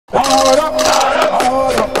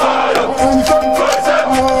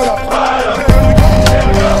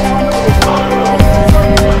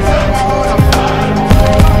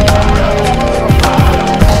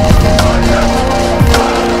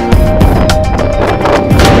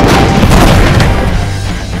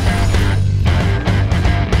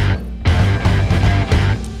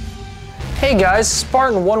guys,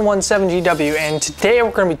 Spartan117GW, and today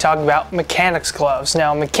we're going to be talking about Mechanix gloves.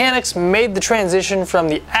 Now, Mechanix made the transition from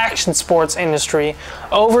the action sports industry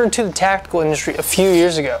over into the tactical industry a few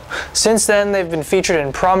years ago. Since then, they've been featured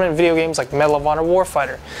in prominent video games like Medal of Honor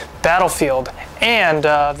Warfighter, Battlefield, and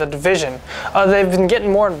The Division. They've been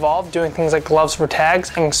getting more involved doing things like gloves for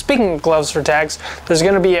tags, and speaking of gloves for tags, there's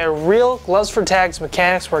going to be a real gloves for tags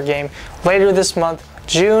Mechanix game later this month,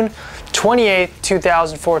 June 28th,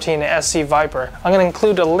 2014 at SC Viper. I'm going to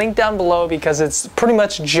include a link down below because it's pretty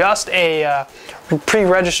much just a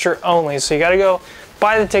pre-register only. So you got to go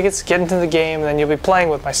buy the tickets, get into the game, and then you'll be playing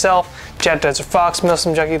with myself, Jet Desert Fox,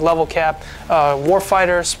 Milsim Junkie, Level Cap,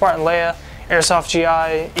 Warfighter, Spartan Leia, Airsoft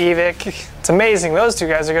GI, Evic. It's amazing. Those two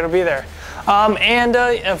guys are going to be there. And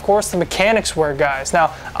of course the Mechanix guys.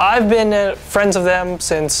 Now, I've been friends of them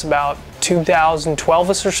since about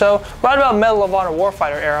 2012ish or so, right about Medal of Honor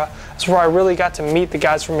Warfighter era. That's where I really got to meet the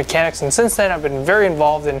guys from Mechanix, and since then I've been very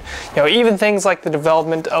involved in, even things like the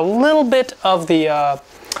development, a little bit of the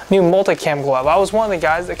new multicam glove. I was one of the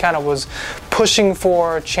guys that kind of was pushing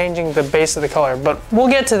for changing the base of the color, but we'll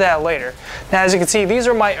get to that later. Now, as you can see, these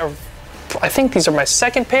are I think these are my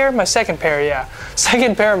second pair of Mechanix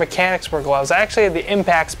gloves. I actually had the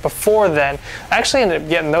Impacts before then. I actually ended up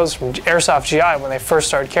getting those from Airsoft GI when they first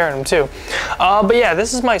started carrying them too. But yeah,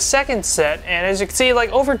 this is my second set, and as you can see,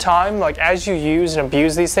 over time, as you use and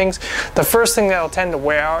abuse these things, the first thing that'll tend to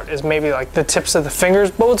wear out is maybe the tips of the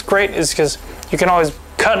fingers. But what's great is because you can always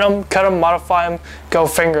cut them, modify them, go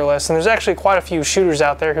fingerless, and there's actually quite a few shooters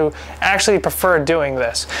out there who actually prefer doing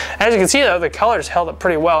this. As you can see though, the colors held up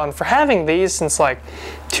pretty well, and for having these since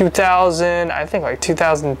 2000, I think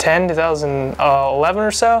 2010, 2011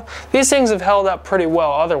 or so, these things have held up pretty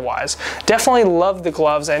well otherwise. Definitely love the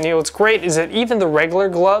gloves, and what's great is that even the regular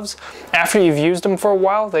gloves, after you've used them for a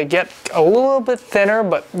while, they get a little bit thinner,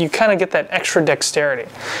 but you kind of get that extra dexterity.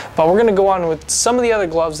 But we're going to go on with some of the other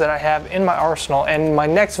gloves that I have in my arsenal, and in my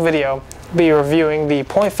next video, I'll be reviewing the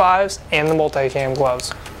 .5s and the multicam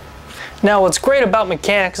gloves. Now, what's great about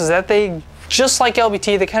Mechanix is that they, just like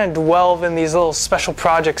LBT, they kind of dwell in these little special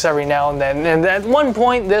projects every now and then. And at one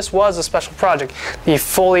point, this was a special project. The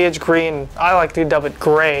foliage green, I like to dub it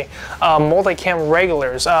gray, multicam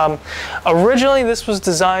regulars. Originally, this was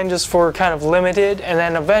designed just for kind of limited, and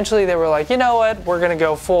then eventually they were like, you know what, we're going to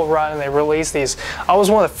go full run, and they released these. I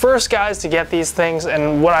was one of the first guys to get these things,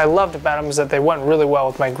 and what I loved about them is that they went really well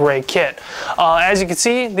with my gray kit. As you can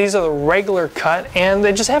see, these are the regular cut, and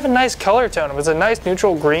they just have a nice color tone. It's a nice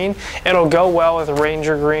neutral green. It'll go well with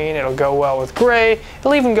Ranger green, it'll go well with gray,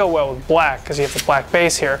 it'll even go well with black because you have the black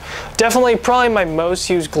base here. Definitely probably my most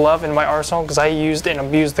used glove in my arsenal because I used and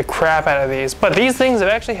abused the crap out of these, but these things have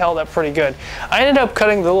actually held up pretty good. I ended up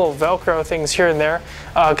cutting the little Velcro things here and there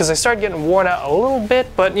because they started getting worn out a little bit,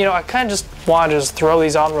 but I kind of just wanted to just throw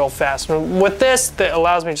these on real fast. And with this, that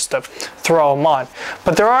allows me just to throw them on.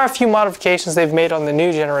 But there are a few modifications they've made on the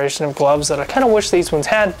new generation of gloves that I kind of wish these ones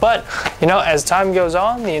had, but as time goes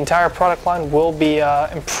on, the entire product line will be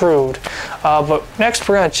improved. But next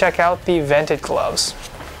we're going to check out the vented gloves.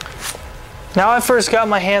 Now, I first got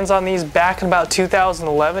my hands on these back in about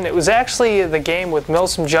 2011. It was actually the game with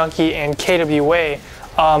Milsim Junkie and KWA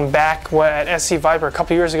back at SC Viper a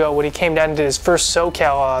couple years ago when he came down and did his first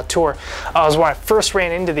SoCal tour. Was when I first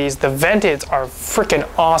ran into these. The venteds are freaking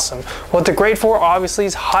awesome. What they're great for, obviously,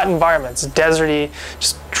 is hot environments, deserty,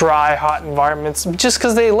 just dry, hot environments, just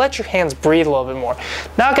because they let your hands breathe a little bit more.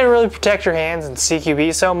 Not going to really protect your hands in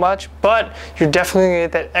CQB so much, but you're definitely going to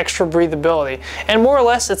get that extra breathability. And more or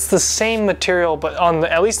less, it's the same material, but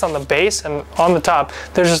at least on the base and on the top,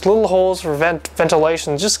 there's just little holes for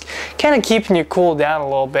ventilation, just kind of keeping you cool down a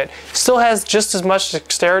little bit. Still has just as much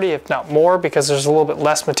dexterity, if not more, because there's a little bit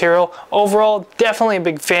less material. Overall, definitely a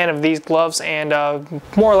big fan of these gloves, and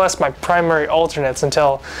more or less my primary alternates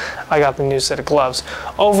until I got the new set of gloves.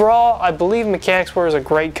 Overall, I believe Mechanix is a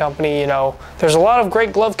great company. There's a lot of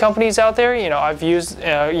great glove companies out there. I've used,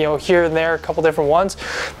 here and there a couple different ones.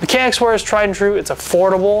 Mechanix is tried and true. It's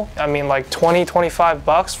affordable. I mean, like 20, 25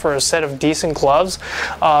 bucks for a set of decent gloves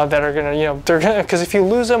that are gonna, because if you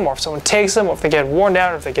lose them, or if someone takes them, or if they get worn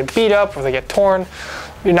down, or if they get beat up, or if they get torn,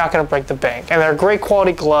 you're not going to break the bank. And they're great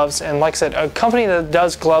quality gloves, and like I said, a company that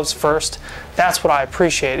does gloves first, that's what I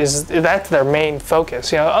appreciate, is that's their main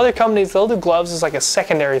focus. Other companies, they'll do gloves as like a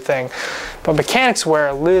secondary thing, but Mechanix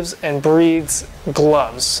lives and breathes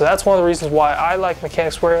gloves. So that's one of the reasons why I like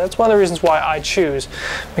Mechanix wear. That's one of the reasons why I choose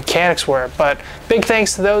Mechanix wear. But big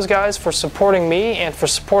thanks to those guys for supporting me and for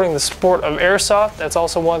supporting the sport of airsoft. That's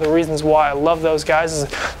also one of the reasons why I love those guys. Is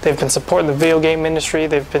they've been supporting the video game industry.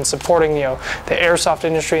 They've been supporting, you know, the airsoft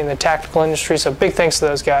industry and the tactical industry. So big thanks to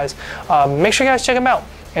those guys. Make sure you guys check them out.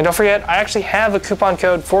 And don't forget, I actually have a coupon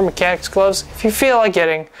code for Mechanix gloves if you feel like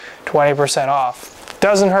getting 20% off.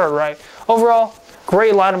 Doesn't hurt, right? Overall,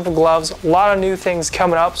 great lineup of gloves, a lot of new things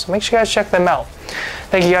coming up, so make sure you guys check them out.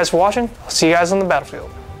 Thank you guys for watching. I'll see you guys on the battlefield.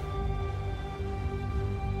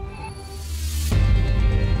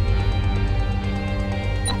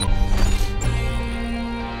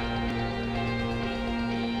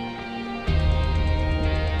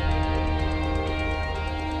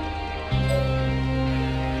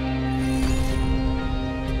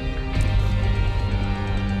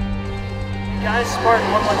 Guys, Spartan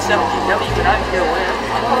 117 GW, and I'm here with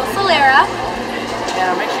Solera.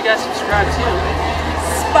 And make sure you guys subscribe too.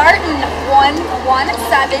 Spartan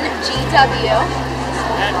 117 GW.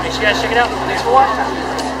 And make sure you guys check it out. Thanks for watching.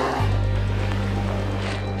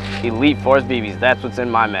 Elite Force BBs, that's what's in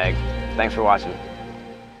my mag. Thanks for watching.